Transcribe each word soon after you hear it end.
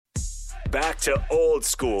back to Old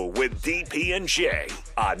School with DP and J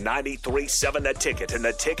on 93.7 The Ticket and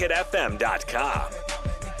theticketfm.com.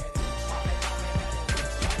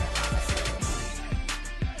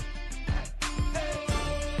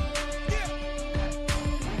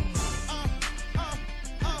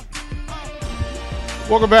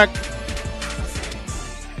 Welcome back.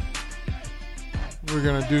 We're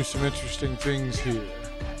going to do some interesting things here.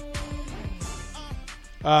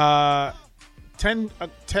 10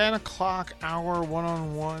 o'clock hour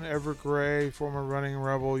one-on-one. Erick Ray, former running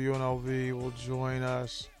rebel, UNLV, will join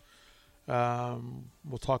us.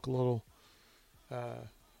 We'll talk a little about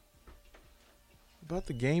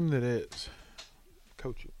the game that is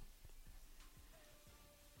coaching.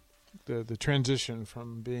 The transition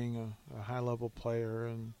from being a high-level player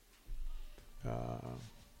and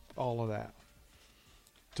all of that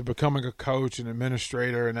to becoming a coach and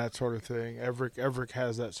administrator and that sort of thing. Erick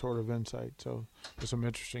has that sort of insight. So there's some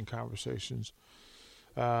interesting conversations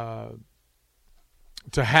to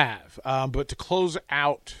have. But to close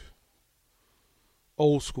out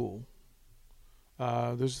Old School,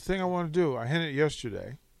 there's a thing I want to do. I hinted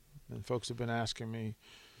yesterday, and folks have been asking me,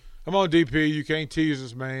 "Come on, DP, you can't tease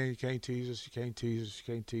us, man. You can't tease us. You can't tease us.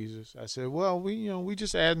 You can't tease us." I said, "Well, we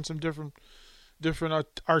just adding some different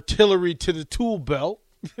artillery to the tool belt."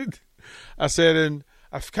 I said, and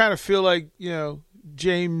I kind of feel like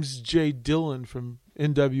James J. Dillon from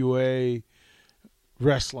NWA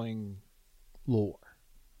wrestling lore,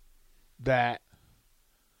 that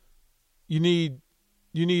you need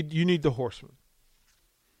the horsemen,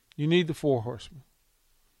 you need the four horsemen,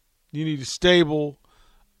 you need a stable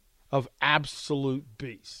of absolute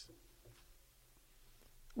beasts.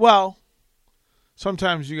 Well,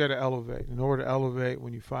 sometimes you got to elevate. In order to elevate,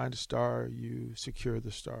 when you find a star, you secure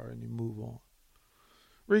the star and you move on.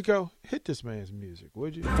 Rico, hit this man's music,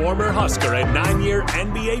 would you? Former Husker and 9-year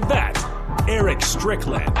NBA vet, Erick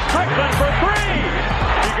Strickland. Strickland for three!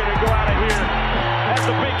 You're going to go out of here as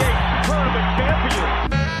the Big 8 tournament champion.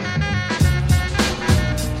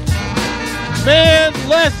 Man,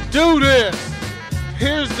 let's do this.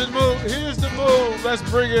 Here's the move. Let's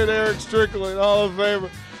bring in Erick Strickland, Hall of Famer.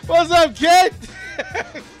 What's up, kid?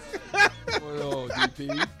 What's going on,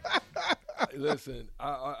 DP? Listen,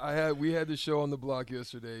 we had the show on the block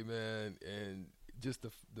yesterday, man, and just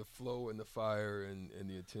the flow and the fire and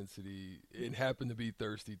the intensity. It happened to be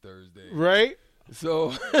Thirsty Thursday, right? So,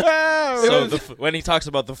 when he talks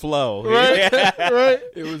about the flow, right, right,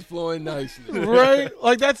 it was flowing nicely, right?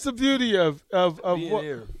 Like that's the beauty of being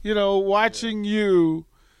here. Watching you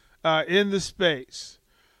in the space,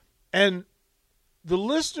 and the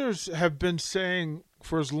listeners have been saying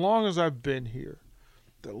for as long as I've been here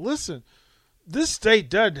that listen, this state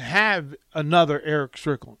doesn't have another Erick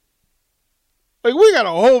Strickland. Like we got a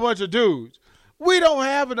whole bunch of dudes, we don't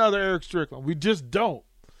have another Erick Strickland. We just don't.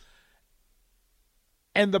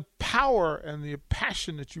 And the power and the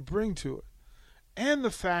passion that you bring to it, and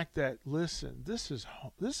the fact that listen, this is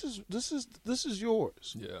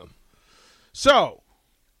yours. Yeah. So,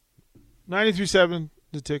 93.7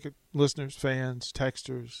 The Ticket listeners, fans,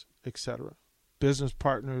 texters, etc., business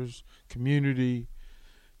partners, community.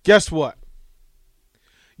 Guess what?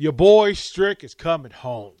 Your boy Strick is coming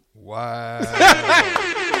home. Wow.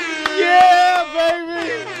 Yeah, baby.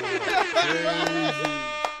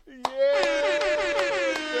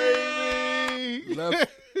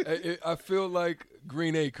 I feel like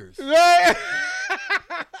Green Acres.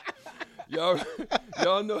 y'all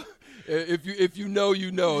know if you know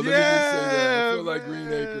you know. Let me just say that. I feel like Green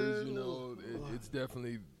Acres.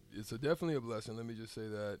 It's definitely a blessing. Let me just say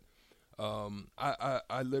that.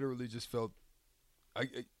 I literally just felt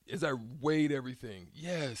as I weighed everything.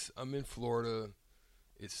 Yes, I'm in Florida.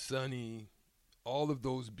 It's sunny. All of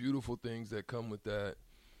those beautiful things that come with that,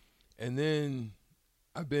 and then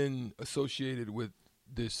I've been associated with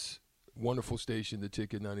this wonderful station, The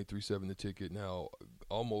Ticket, 93.7 The Ticket, now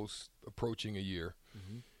almost approaching a year.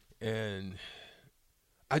 Mm-hmm. And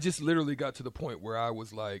I just literally got to the point where I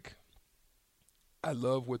was like, I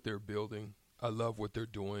love what they're building. I love what they're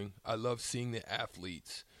doing. I love seeing the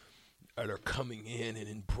athletes that are coming in and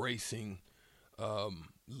embracing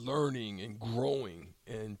learning and growing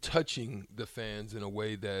and touching the fans in a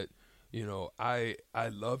way that, I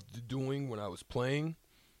loved doing when I was playing.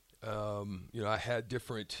 I had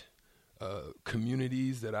different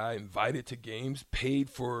communities that I invited to games, paid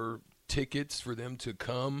for tickets for them to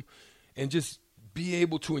come and just be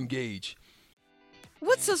able to engage.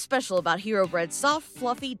 What's so special about Hero Bread's soft,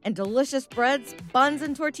 fluffy, and delicious breads, buns,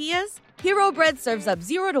 and tortillas? Hero Bread serves up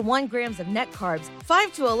 0 to 1 grams of net carbs,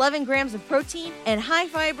 5 to 11 grams of protein, and high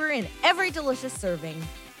fiber in every delicious serving.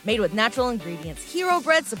 Made with natural ingredients, Hero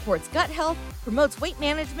Bread supports gut health, promotes weight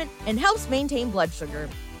management, and helps maintain blood sugar.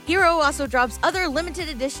 Hero also drops other limited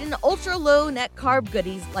edition ultra-low net carb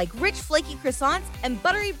goodies like rich flaky croissants and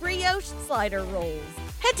buttery brioche slider rolls.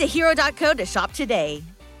 Head to hero.co to shop today.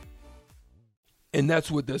 And that's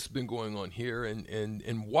been going on here.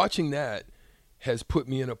 And watching that has put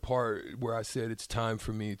me in a part where I said it's time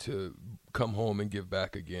for me to come home and give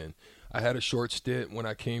back again. I had a short stint when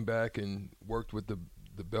I came back and worked with the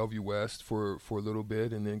Bellevue West for a little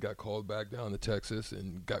bit, and then got called back down to Texas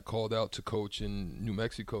and got called out to coach in New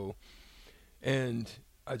Mexico. And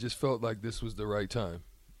I just felt like this was the right time.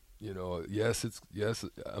 You know, yes,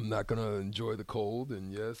 I'm not going to enjoy the cold,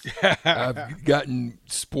 and yes, I've gotten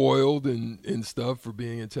spoiled and stuff for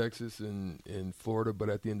being in Texas and in Florida, but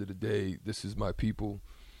at the end of the day, this is my people.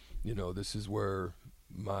 You know, this is where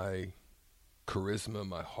my charisma,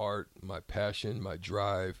 my heart, my passion, my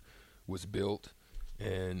drive was built,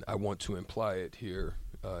 and I want to imply it here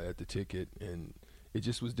at the Ticket. And it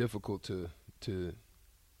just was difficult to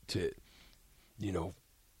you know,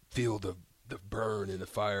 feel the burn and the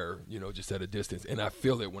fire, you know, just at a distance. And I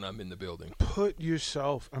feel it when I'm in the building. Put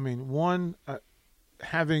yourself,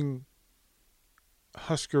 having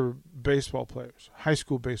Husker baseball players, high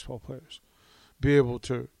school baseball players, be able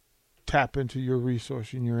to tap into your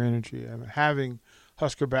resource and your energy. I mean, having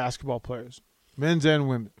Husker basketball players, men's and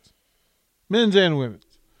women's,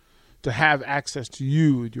 to have access to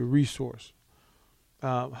you and your resource.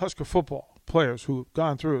 Husker football players who have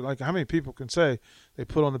gone through it. Like, how many people can say they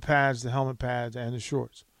put on the pads, the helmet pads, and the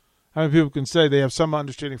shorts? How many people can say they have some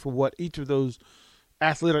understanding for what each of those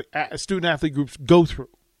student-athlete groups go through?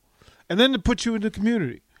 And then to put you in the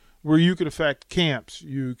community where you can affect camps,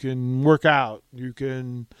 you can work out, you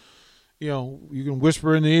can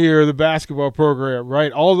whisper in the ear of the basketball program,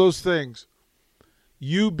 right? All those things.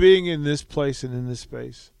 You being in this place and in this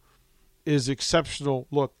space is exceptional.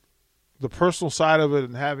 Look, the personal side of it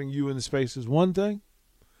and having you in the space is one thing,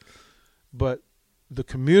 but the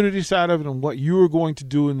community side of it and what you are going to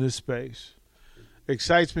do in this space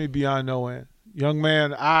excites me beyond no end. Young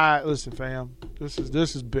man, listen, fam, this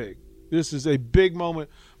is big. This is a big moment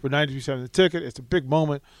for 93.7 The Ticket. It's a big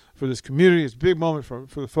moment for this community. It's a big moment for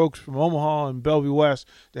the folks from Omaha and Bellevue West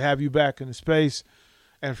to have you back in the space.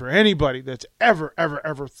 And for anybody that's ever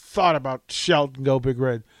thought about shout and go Big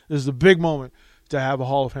Red, this is a big moment to have a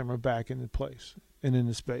Hall of Famer back in the place and in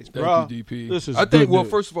the space. Thank you, DP. This is well,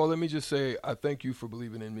 first of all, let me just say I thank you for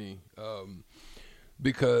believing in me,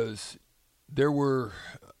 because there were,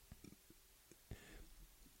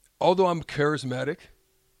 although I'm charismatic,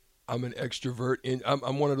 I'm an extrovert, and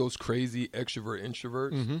I'm one of those crazy extrovert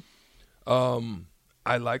introverts. Mm-hmm.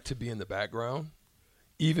 I like to be in the background,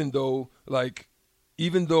 even though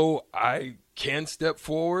I can step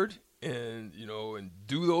forward and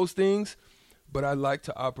do those things. But I like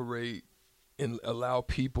to operate and allow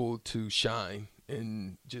people to shine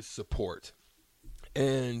and just support.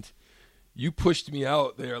 And you pushed me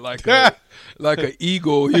out there like an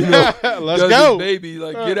eagle, Let's go, baby.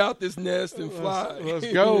 Like, get out this nest and fly. Let's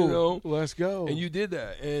go. Let's go. And you did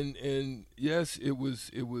that. And yes, it was.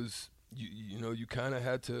 You kind of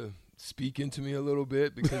had to speak into me a little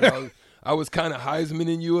bit because I was kind of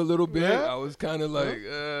Heisman-ing you a little bit. Yeah. I was kind of like,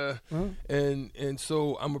 and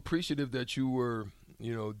so I'm appreciative that you were,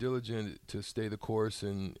 diligent to stay the course,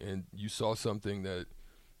 and you saw something that,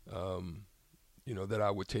 that I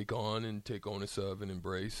would take on and take onus of and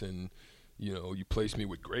embrace, and you placed me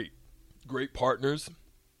with great partners,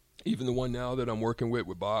 even the one now that I'm working with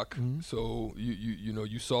Bach. Mm-hmm. So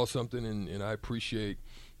you saw something, and I appreciate.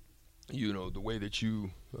 The way that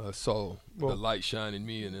you saw the light shine in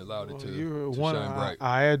me and allowed it to shine bright.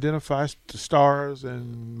 I identify the stars,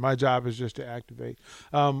 and my job is just to activate.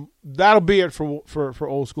 That'll be it for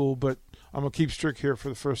old school, but I'm going to keep strict here for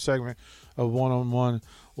the first segment of one-on-one.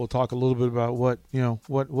 We'll talk a little bit about what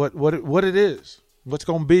it is, what's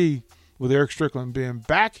going to be with Erick Strickland being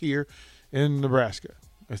back here in Nebraska.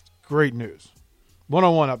 It's great news.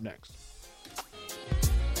 One-on-one up next.